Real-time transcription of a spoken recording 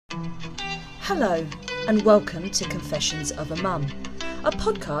Hello, and welcome to Confessions of a Mum, a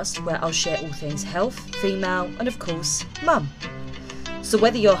podcast where I'll share all things health, female, and of course, mum. So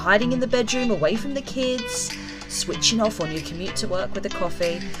whether you're hiding in the bedroom away from the kids, switching off on your commute to work with a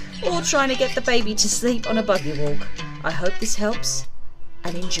coffee, or trying to get the baby to sleep on a buggy walk, I hope this helps,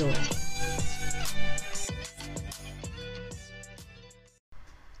 and enjoy.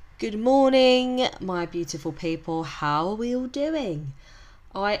 Good morning, my beautiful people. How are we all doing?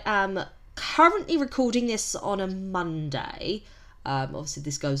 I am currently recording this on a Monday. Obviously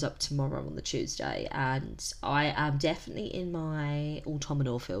this goes up tomorrow on the Tuesday, and I am definitely in my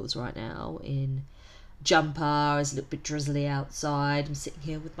autumnal feels right now, in jumper. It's a little bit drizzly outside. I'm sitting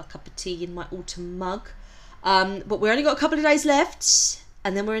here with my cup of tea in my autumn mug. But we've only got a couple of days left,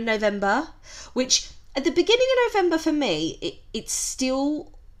 and then we're in November, which at the beginning of November for me, it's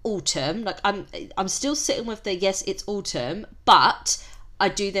still autumn. Like I'm still sitting with the yes, it's autumn, but I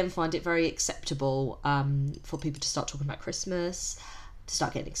do then find it very acceptable for people to start talking about Christmas, to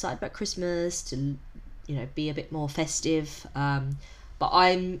start getting excited about Christmas, to be a bit more festive. But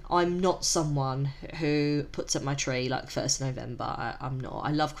I'm not someone who puts up my tree like 1st November. I'm not.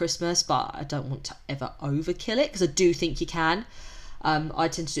 I love Christmas, but I don't want to ever overkill it, because I do think you can. I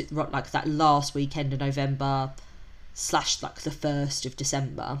tend to do it like that last weekend of November / like the 1st of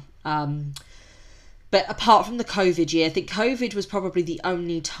December. But apart from the COVID year, I think COVID was probably the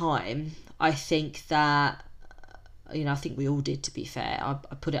only time I think that, I think we all did, to be fair. I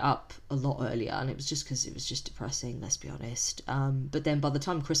put it up a lot earlier, and it was just because it was just depressing, let's be honest. But then by the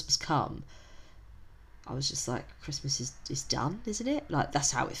time Christmas come, I was just like, Christmas is done, isn't it? Like,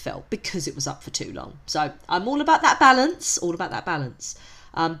 that's how it felt, because it was up for too long. So I'm all about that balance,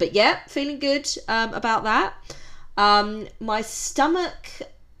 But yeah, feeling good about that. My stomach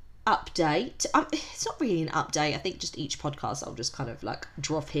update, it's not really an update. I think just each podcast I'll just kind of like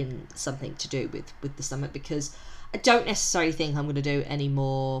drop in something to do with the stomach, because I don't necessarily think I'm going to do any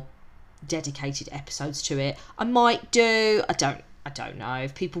more dedicated episodes to it. I might do. I don't know.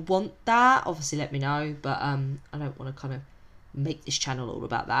 If people want that, obviously let me know, but I don't want to kind of make this channel all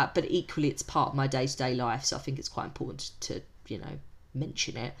about that. But equally, it's part of my day-to-day life, so I think it's quite important to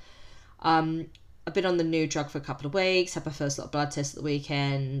mention it. I've been on the new drug for a couple of weeks, had my first lot of blood tests at the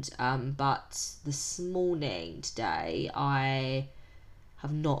weekend, but this morning, today, I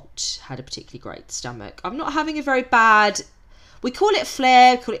have not had a particularly great stomach. I'm not having a very bad, we call it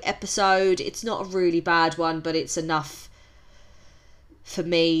flare, we call it episode. It's not a really bad one, but it's enough for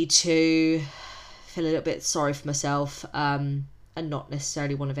me to feel a little bit sorry for myself, and not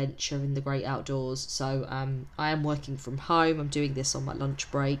necessarily want to venture in the great outdoors. So I am working from home. I'm doing this on my lunch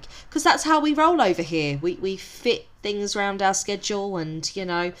break, because that's how we roll over here. We fit things around our schedule, and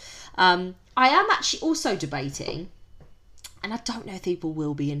I am actually also debating, and I don't know if people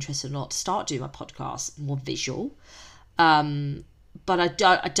will be interested or not, to start doing my podcast more visual. But I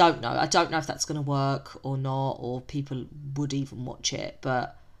don't know. I don't know if that's going to work or not, or people would even watch it.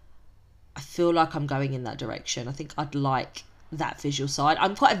 But I feel like I'm going in that direction. I think I'd like that visual side.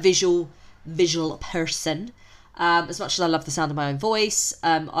 I'm quite a visual person. As much as I love the sound of my own voice,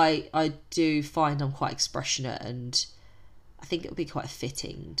 I do find I'm quite expressionate, and I think it would be quite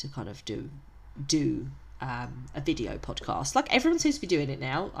fitting to kind of do a video podcast. Like, everyone seems to be doing it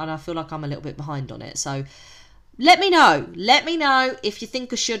now, and I feel like I'm a little bit behind on it. So let me know if you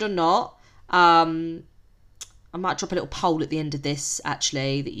think I should or not. I might drop a little poll at the end of this,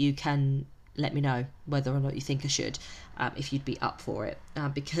 actually, that you can let me know whether or not you think I should, if you'd be up for it,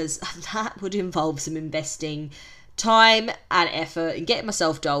 because that would involve some investing time and effort and getting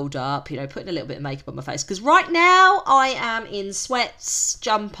myself dolled up, putting a little bit of makeup on my face, because right now I am in sweats,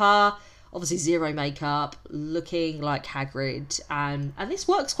 jumper, obviously zero makeup, looking like Hagrid, and this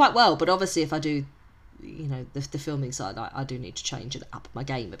works quite well. But obviously if I do the filming side, I do need to change and up my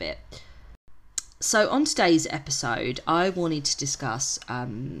game a bit. So on today's episode, I wanted to discuss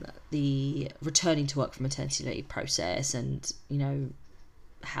the returning to work from maternity leave process, and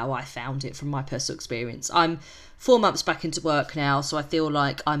how I found it from my personal experience. I'm 4 months back into work now, so I feel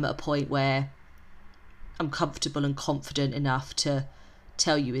like I'm at a point where I'm comfortable and confident enough to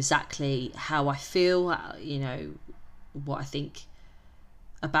tell you exactly how I feel, what I think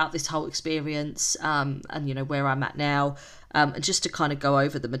about this whole experience, and where I'm at now, and just to kind of go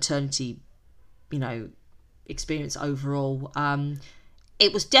over the maternity experience overall.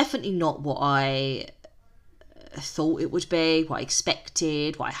 It was definitely not what I thought it would be, what I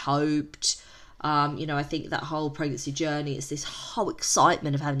expected, what I hoped. I think that whole pregnancy journey is this whole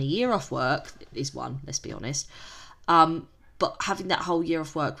excitement of having a year off work is one, let's be honest. But having that whole year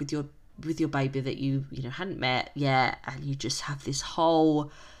off work with your baby that you hadn't met yet, and you just have this whole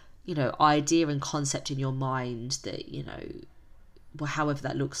idea and concept in your mind that, well, however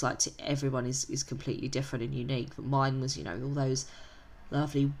that looks like to everyone is completely different and unique. But mine was, all those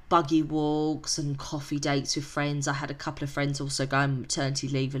lovely buggy walks and coffee dates with friends. I had a couple of friends also go on maternity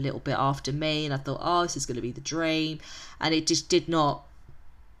leave a little bit after me, and I thought, oh, this is going to be the dream. And it just did not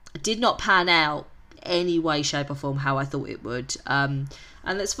pan out any way, shape or form how I thought it would. And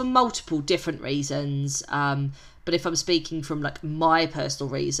that's for multiple different reasons. But if I'm speaking from like my personal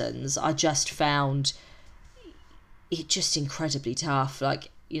reasons, I just found it just incredibly tough. Like,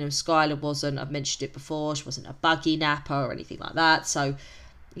 Skylar wasn't, I've mentioned it before, she wasn't a buggy napper or anything like that. So,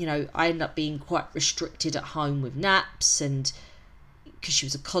 I ended up being quite restricted at home with naps, and because she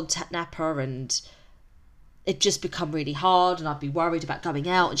was a contact napper, and it just become really hard, and I'd be worried about going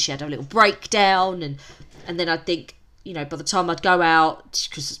out, and she had a little breakdown, and then I'd think, by the time I'd go out,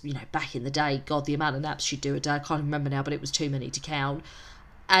 because, back in the day, God, the amount of naps she'd do a day, I can't remember now, but it was too many to count.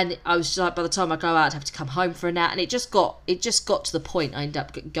 And I was just like, by the time I go out, I'd have to come home for a nap. And it just got to the point I ended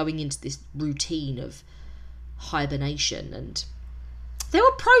up going into this routine of hibernation. And there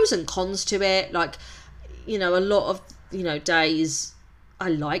were pros and cons to it. Like, a lot of, days I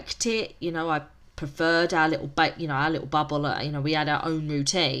liked it. I preferred our little bubble. We had our own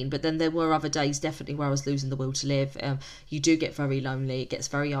routine. But then there were other days definitely where I was losing the will to live. You do get very lonely. It gets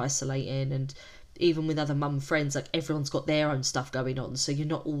very isolating. And even with other mum friends, like, everyone's got their own stuff going on, so you're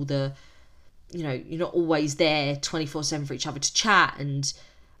not you're not always there 24/7 for each other to chat, and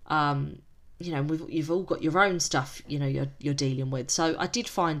you've all got your own stuff you're dealing with. So I did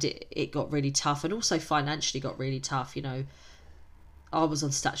find it got really tough, and also financially got really tough. I was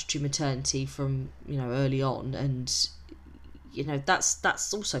on statutory maternity from early on, and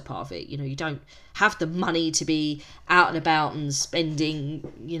that's also part of it. You don't have the money to be out and about and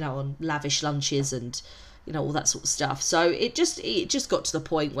spending on lavish lunches and all that sort of stuff. So it just got to the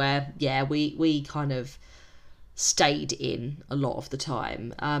point where we kind of stayed in a lot of the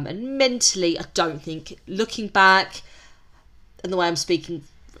time, and mentally I don't think, looking back and the way I'm speaking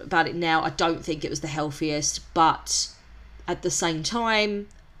about it now, I don't think it was the healthiest, but at the same time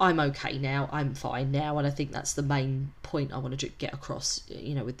I'm okay now, I'm fine now, and I think that's the main point I want to get across,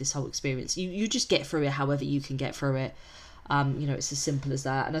 with this whole experience. You just get through it however you can get through it. It's as simple as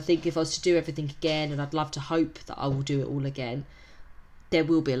that. And I think if I was to do everything again, and I'd love to hope that I will do it all again, there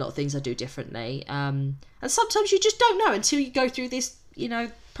will be a lot of things I do differently. And sometimes you just don't know until you go through this,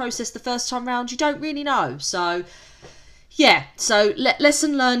 process the first time round. You don't really know. So,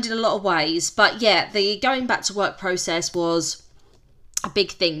 lesson learned in a lot of ways. But the going back to work process was a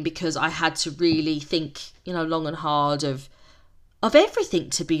big thing, because I had to really think, long and hard of everything,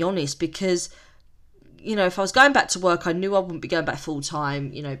 to be honest, because, if I was going back to work, I knew I wouldn't be going back full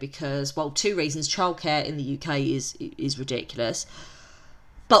time, because, well, two reasons. Childcare in the UK is ridiculous,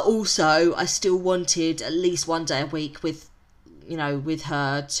 but also I still wanted at least one day a week with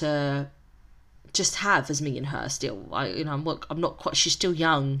her to just have as me and her still. I'm not quite, she's still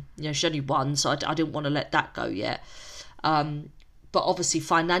young, she's only one, so I didn't want to let that go yet. But obviously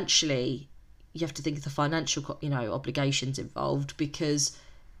financially, you have to think of the financial, obligations involved, because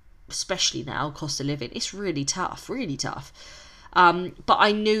especially now, cost of living, it's really tough. But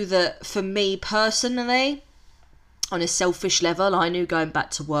I knew that for me personally, on a selfish level, I knew going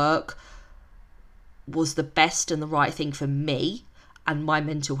back to work was the best and the right thing for me and my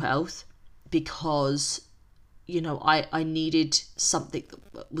mental health, because I needed something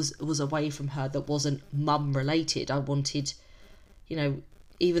that was away from her, that wasn't mum related. I wanted, even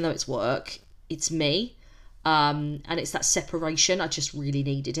though it's work, it's me, and it's that separation. I just really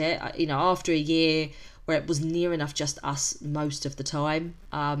needed it. After a year where it was near enough just us most of the time,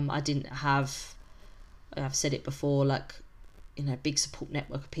 I didn't have, I've said it before, like, big support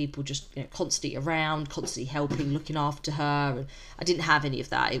network of people just constantly around, constantly helping, looking after her, and I didn't have any of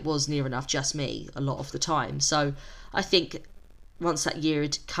that. It was near enough just me a lot of the time. So I think once that year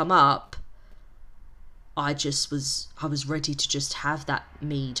had come up, I was ready to just have that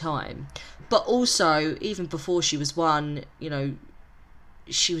me time. But also, even before she was one,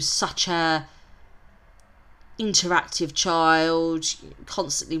 she was such a interactive child,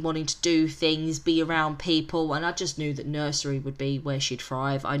 constantly wanting to do things, be around people, and I just knew that nursery would be where she'd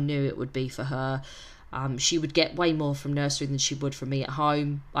thrive. I knew it would be for her. She would get way more from nursery than she would from me at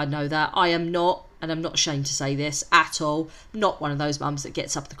home. I know that. I am not, and I'm not ashamed to say this at all, not one of those mums that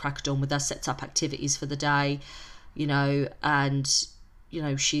gets up at the crack of dawn with us, sets up activities for the day, and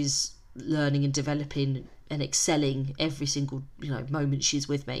she's learning and developing and excelling every single moment she's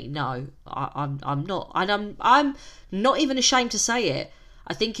with me. No, I'm not, and I'm not even ashamed to say it.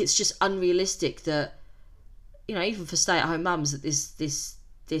 I think it's just unrealistic that even for stay-at-home mums, that this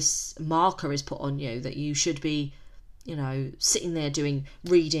this marker is put on you that you should be, you know, sitting there doing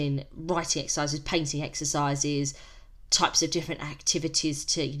reading, writing exercises, painting exercises, types of different activities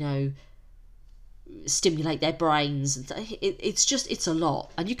to, you know, stimulate their brains. It's a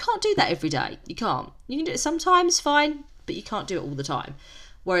lot, and you can't do that every day. You can do it sometimes, fine, but you can't do it all the time.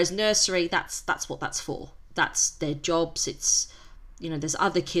 Whereas nursery, that's what that's for. That's their jobs. It's, you know, there's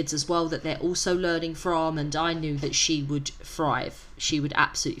other kids as well that they're also learning from, and I knew that she would thrive. She would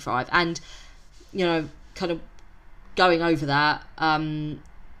absolutely thrive. And, you know, kind of going over that,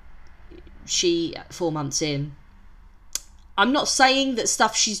 she, 4 months in, I'm not saying that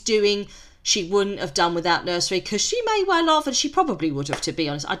stuff she's doing she wouldn't have done without nursery, because she may well have, and she probably would have, to be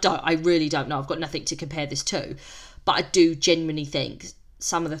honest. I really don't know. I've got nothing to compare this to. But I do genuinely think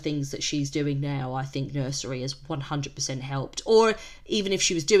some of the things that she's doing now, I think nursery has 100% helped. Or even if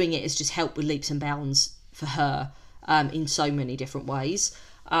she was doing it, it's just helped with leaps and bounds for her in so many different ways.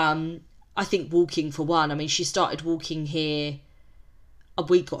 I think walking, for one. I mean, she started walking here.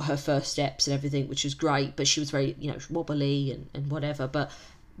 We got her first steps and everything, which was great. But she was very, you know, wobbly and whatever. But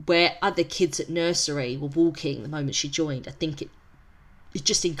where other kids at nursery were walking the moment she joined, I think it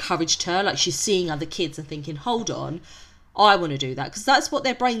just encouraged her. Like, she's seeing other kids and thinking, hold on, I want to do that, because that's what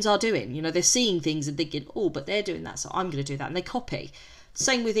their brains are doing. You know, they're seeing things and thinking, oh, but they're doing that, so I'm going to do that, and they copy.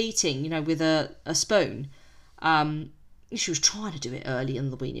 Same with eating, you know, with a spoon. She was trying to do it early in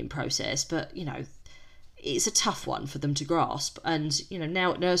the weaning process, but, you know, it's a tough one for them to grasp. And, you know,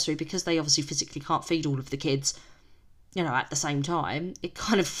 now at nursery, because they obviously physically can't feed all of the kids, you know, at the same time, it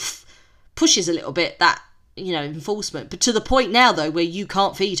kind of pushes a little bit that, you know, enforcement. But to the point now, though, where you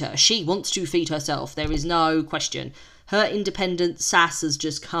can't feed her. She wants to feed herself. There is no question. Her independent sass has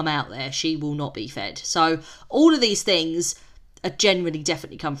just come out there. She will not be fed. So all of these things are generally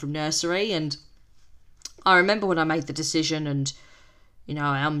definitely come from nursery. And I remember when I made the decision, and, you know,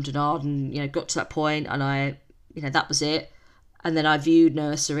 I ummed and ahed and, you know, got to that point, and I, you know, that was it. And then I viewed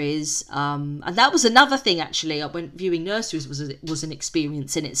nurseries, and that was another thing, actually. I went viewing nurseries was an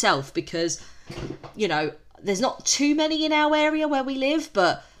experience in itself, because, you know, there's not too many in our area where we live,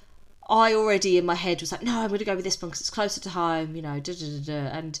 but I already in my head was like, no, I'm going to go with this one because it's closer to home, you know,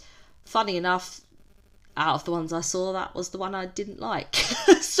 And funny enough, out of the ones I saw, that was the one I didn't like.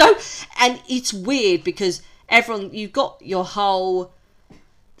 So, and it's weird because everyone, you've got your whole,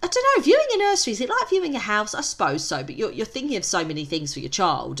 I don't know, viewing a nursery, is it like viewing a house? I suppose so, but you're thinking of so many things for your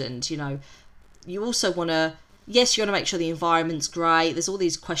child, and, you know, you also want to, yes, you want to make sure the environment's great. There's all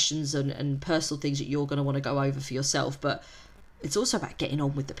these questions and personal things that you're going to want to go over for yourself, but it's also about getting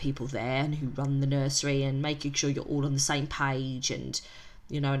on with the people there and who run the nursery, and making sure you're all on the same page, and,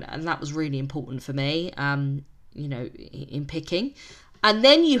 you know, and that was really important for me, you know, in picking. And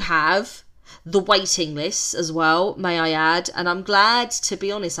then you have the waiting lists as well, may I add. And I'm glad, to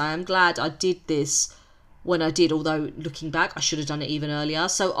be honest, I am glad I did this when I did, although looking back, I should have done it even earlier.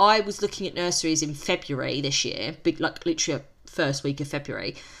 So I was looking at nurseries in February this year, like literally first week of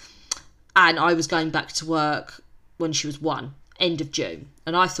February. And I was going back to work when she was 1, end of June.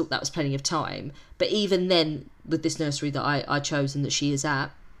 And I thought that was plenty of time. But even then, with this nursery that I chose and that she is at,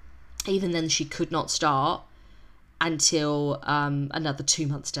 even then she could not start until another 2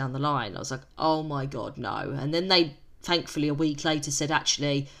 months down the line. I was like, oh my God, no. And then they, thankfully, a week later said,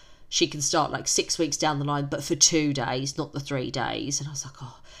 actually, she can start like 6 weeks down the line, but for 2 days, not the 3 days. And I was like,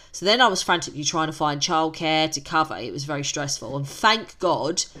 oh. So then I was frantically trying to find childcare to cover. It was very stressful. And thank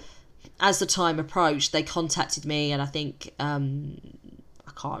God, as the time approached, they contacted me, and I think,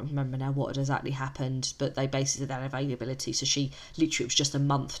 I can't remember now what had exactly happened, but they basically said that availability. So she literally, it was just a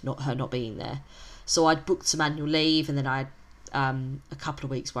month, not being there. So I'd booked some annual leave, and then I had a couple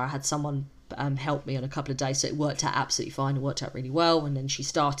of weeks where I had someone help me on a couple of days. So it worked out absolutely fine. It worked out really well. And then she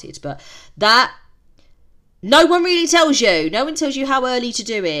started. But that, no one really tells you. No one tells you how early to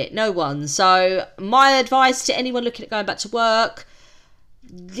do it. No one. So my advice to anyone looking at going back to work,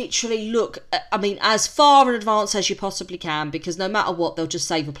 literally look, I mean, as far in advance as you possibly can, because no matter what, they'll just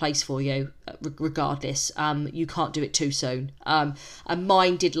save a place for you regardless. You can't do it too soon. And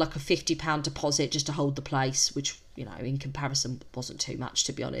mine did like a £50 deposit just to hold the place, which, you know, in comparison wasn't too much,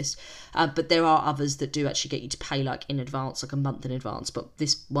 to be honest. But there are others that do actually get you to pay like in advance, like a month in advance. But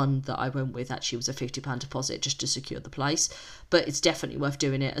this one that I went with actually was a £50 deposit just to secure the place. But it's definitely worth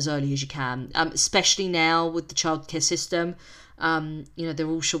doing it as early as you can, especially now with the childcare system. You know, they're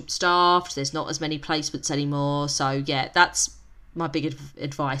all short-staffed. There's not as many placements anymore. So, yeah, that's my big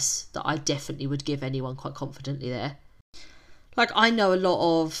advice that I definitely would give anyone quite confidently there. Like, I know a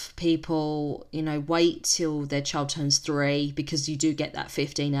lot of people, you know, wait till their child turns 3 because you do get that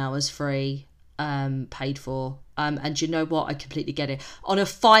 15 hours free paid for. And you know what? I completely get it. On a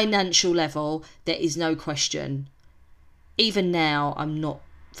financial level, there is no question. Even now, I'm not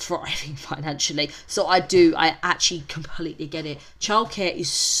thriving financially. So I actually completely get it. Childcare is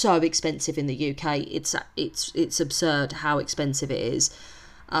so expensive in the UK. It's absurd how expensive it is.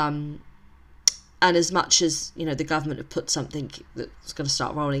 And as much as, you know, the government have put something that's going to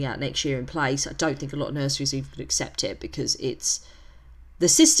start rolling out next year in place, I don't think a lot of nurseries even could accept it, because the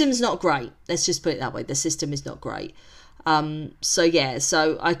system's not great. Let's just put it that way. The system is not great.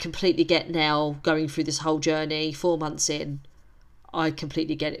 So I completely get now, going through this whole journey, 4 months in, I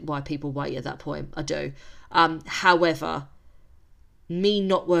completely get it why people wait at that point. I do. However, me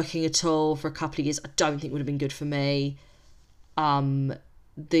not working at all for a couple of years, I don't think would have been good for me.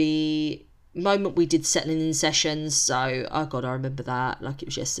 The moment we did settling in sessions, so, oh God, I remember that like it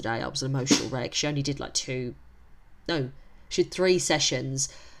was yesterday. I was an emotional wreck. She only did like she had 3 sessions,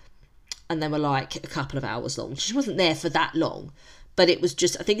 and they were like a couple of hours long. She wasn't there for that long, but it was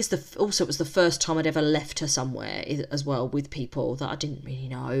just, I think it was the first time I'd ever left her somewhere as well with people that I didn't really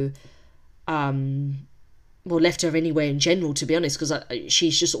know. Well, left her anywhere in general, to be honest, because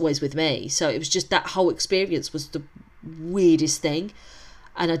she's just always with me. So it was just, that whole experience was the weirdest thing,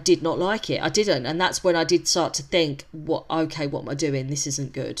 and I did not like it. I didn't, and that's when I did start to think, what am I doing? This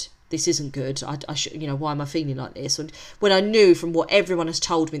isn't good. I should, why am I feeling like this? And when I knew from what everyone has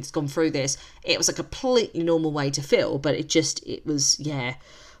told me that's gone through this, it was a completely normal way to feel, but it was, yeah.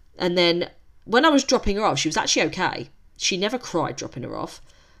 And then when I was dropping her off, she was actually okay. She never cried dropping her off.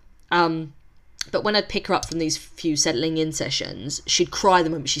 But when I'd pick her up from these few settling in sessions, she'd cry the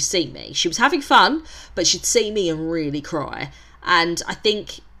moment she'd see me. She was having fun, but she'd see me and really cry. And I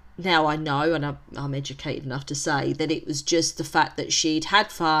think now I know, and I'm educated enough to say that it was just the fact that she'd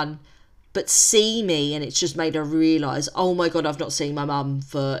had fun, but see me, and it's just made her realise, oh my God, I've not seen my mum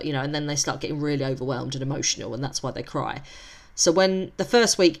for, and then they start getting really overwhelmed and emotional, and that's why they cry. So when the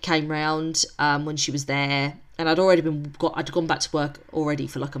first week came round, when she was there, and I'd gone back to work already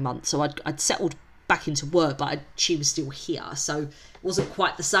for like a month, so I'd settled back into work, but she was still here, so it wasn't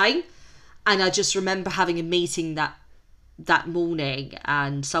quite the same. And I just remember having a meeting that morning,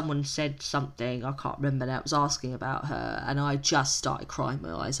 and someone said something, I can't remember now, it was asking about her, and I just started crying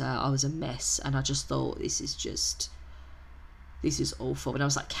my eyes out. I was a mess, and I just thought, this is awful. And I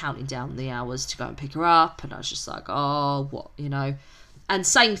was like counting down the hours to go and pick her up, and I was just like, oh, what, and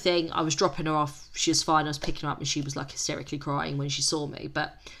same thing, I was dropping her off, she was fine, I was picking her up, and she was like hysterically crying when she saw me.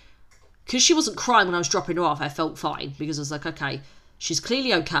 But because she wasn't crying when I was dropping her off, I felt fine, because I was like, okay, she's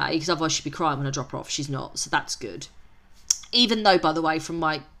clearly okay, because otherwise she'd be crying when I drop her off. She's not, so that's good. Even though, by the way, from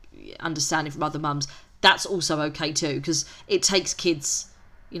my understanding from other mums, that's also okay too, because it takes kids,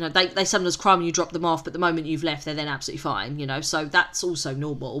 they sometimes cry when you drop them off, but the moment you've left, they're then absolutely fine, so that's also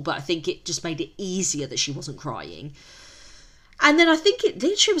normal. But I think it just made it easier that she wasn't crying. And then I think it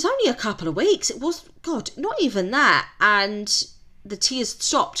literally was only a couple of weeks. It was, God, not even that. And the tears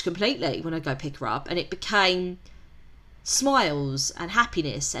stopped completely when I go pick her up, and it became smiles and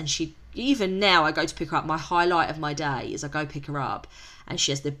happiness. And even now I go to pick her up, my highlight of my day is I go pick her up, and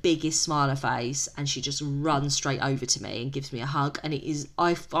she has the biggest smile on her face, and she just runs straight over to me and gives me a hug. And it is,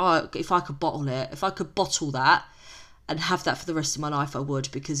 if I could bottle that and have that for the rest of my life, I would,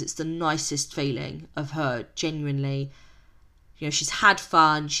 because it's the nicest feeling of her genuinely. She's had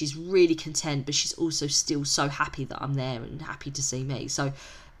fun, she's really content, but she's also still so happy that I'm there and happy to see me. So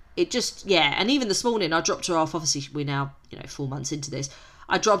it just, yeah. And even this morning, I dropped her off. Obviously, we're now, 4 months into this.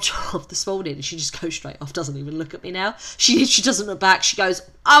 I dropped her off this morning, and she just goes straight off, doesn't even look at me now. She doesn't look back. She goes,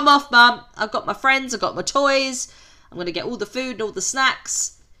 I'm off, Mum. I've got my friends, I've got my toys. I'm going to get all the food and all the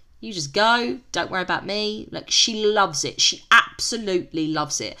snacks. You just go. Don't worry about me. Like, she loves it. She absolutely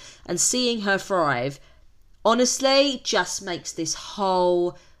loves it. And seeing her thrive, honestly, just makes this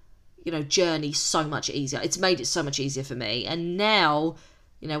whole, journey so much easier. It's made it so much easier for me. And now,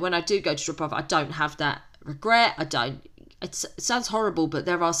 when I do go to drop off, I don't have that regret. It sounds horrible, but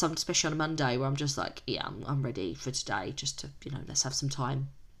there are some, especially on a Monday, where I'm just like, yeah, I'm ready for today, just to, let's have some time.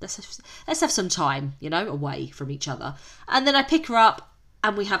 Let's have some time, away from each other. And then I pick her up,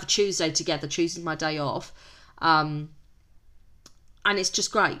 and we have a Tuesday together. Tuesday's my day off. And it's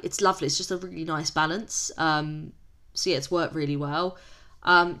just great. It's lovely. It's just a really nice balance. So yeah, it's worked really well.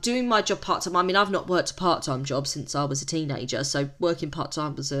 Doing my job part-time. I mean, I've not worked a part-time job since I was a teenager. So working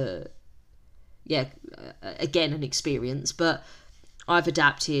part-time was again, an experience. But I've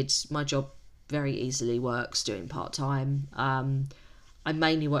adapted. My job very easily works doing part-time. I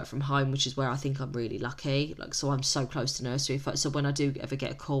mainly work from home, which is where I think I'm really lucky. So I'm so close to nursery. So when I do ever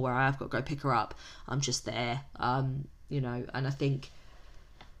get a call where I have got to go pick her up, I'm just there. And I think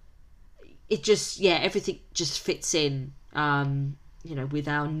it just, yeah, everything just fits in, you know, with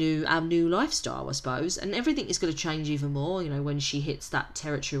our new lifestyle, I suppose. And everything is going to change even more, you know, when she hits that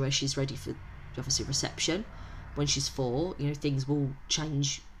territory where she's ready for, obviously, reception. When she's 4, you know, things will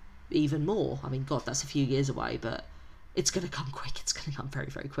change even more. I mean, God, that's a few years away, but it's going to come quick. It's going to come very,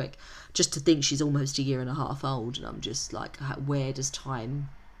 very quick. Just to think she's almost a year and a half old, and I'm just like, where does time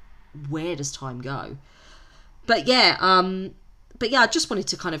go? But yeah, I just wanted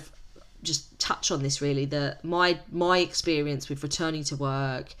to kind of just touch on this, really, that my experience with returning to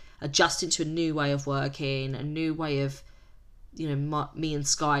work, adjusting to a new way of working, a new way of, you know, me and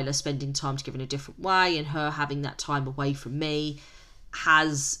Skylar spending time together in a different way, and her having that time away from me,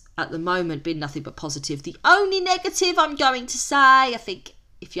 has at the moment been nothing but positive. The only negative I'm going to say, I think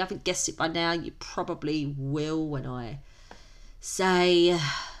if you haven't guessed it by now, you probably will when I say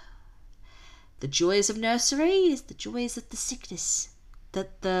the joys of nursery is the joys of the sickness,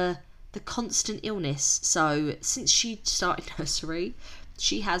 that the constant illness. So since she started nursery,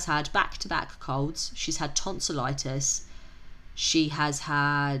 she has had back-to-back colds. She's had tonsillitis. She has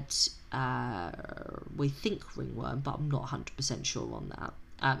had, we think ringworm, but I'm not 100% sure on that.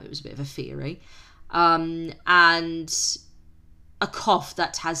 It was a bit of a theory. And a cough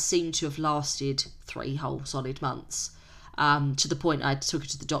that has seemed to have lasted 3 whole solid months. To the point I took her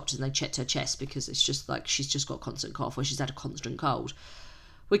to the doctors and they checked her chest, because it's just like she's just got a constant cough, or she's had a constant cold.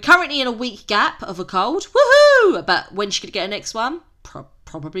 We're currently in a week gap of a cold. Woohoo! But when she could get her next one?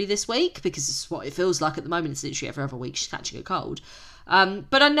 Probably this week, because it's what it feels like at the moment. It's literally every other week she's catching a cold.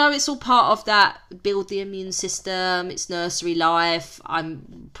 But I know it's all part of that build the immune system. It's nursery life.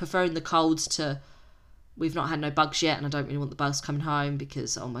 I'm preferring the colds to, we've not had no bugs yet, and I don't really want the bugs coming home,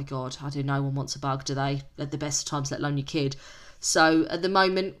 because, oh my God, I do, no one wants a bug, do they? At the best of times, let alone your kid. So at the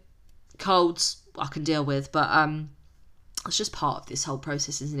moment, colds I can deal with, but it's just part of this whole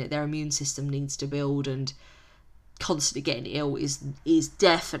process, isn't it? Their immune system needs to build, and constantly getting ill is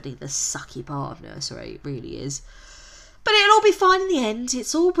definitely the sucky part of nursery. It really is. But it'll all be fine in the end.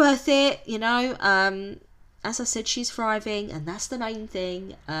 It's all worth it, you know. As I said, she's thriving, and that's the main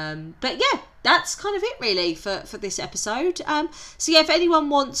thing. But yeah, that's kind of it really for this episode. So yeah, if anyone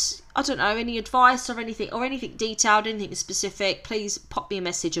wants, I don't know, any advice or anything detailed, anything specific, please pop me a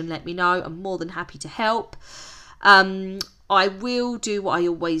message and let me know. I'm more than happy to help. I will do what I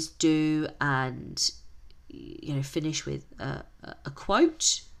always do, and, you know, finish with a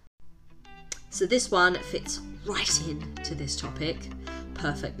quote. So this one fits right into this topic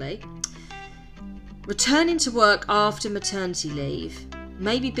perfectly. Returning to work after maternity leave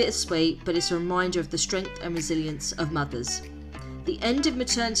may be bittersweet, but it's a reminder of the strength and resilience of mothers. The end of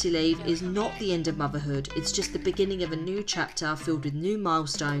maternity leave is not the end of motherhood, it's just the beginning of a new chapter filled with new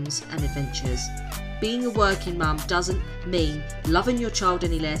milestones and adventures. Being a working mum doesn't mean loving your child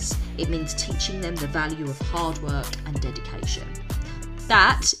any less, it means teaching them the value of hard work and dedication.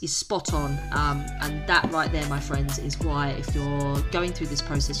 That is spot on, and that right there, my friends, is why, if you're going through this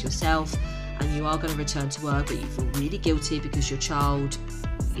process yourself and you are going to return to work, but you feel really guilty because your child,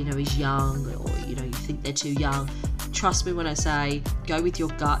 you know, is young, or, you know, you think they're too young, trust me when I say, go with your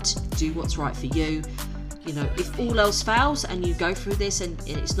gut, do what's right for you. You know, if all else fails and you go through this and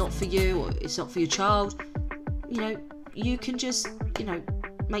it's not for you, or it's not for your child, you know, you can just, you know,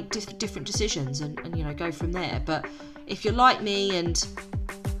 make different decisions and, you know, go from there. But if you're like me and,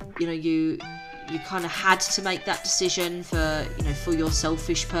 you know, you kind of had to make that decision for, you know, for your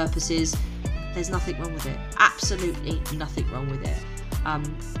selfish purposes, there's nothing wrong with it. Absolutely nothing wrong with it.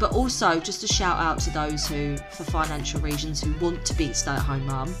 But also, just a shout out to those who, for financial reasons, who want to be a stay-at-home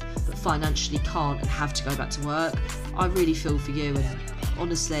mum, but financially can't and have to go back to work. I really feel for you, and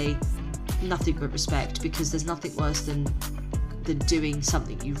honestly, nothing but respect, because there's nothing worse than doing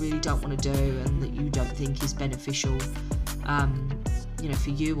something you really don't want to do and that you don't think is beneficial, you know,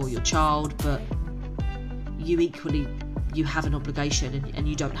 for you or your child, but you have an obligation and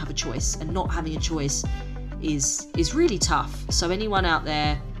you don't have a choice, and not having a choice is really tough. So anyone out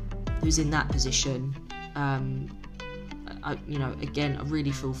there who's in that position, you know, again, I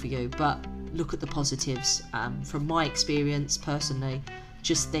really feel for you, but look at the positives. From my experience personally,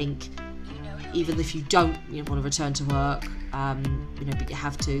 just think, even if you don't want to return to work, you know, but you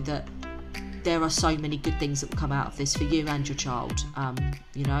have to, that there are so many good things that will come out of this for you and your child,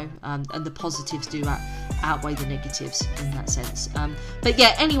 you know, and the positives do outweigh the negatives in that sense. But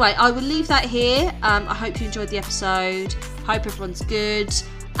yeah, anyway, I will leave that here. I hope you enjoyed the episode. Hope everyone's good,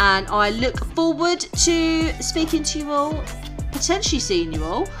 and I look forward to speaking to you all, potentially seeing you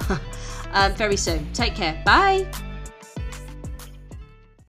all very soon. Take care. Bye.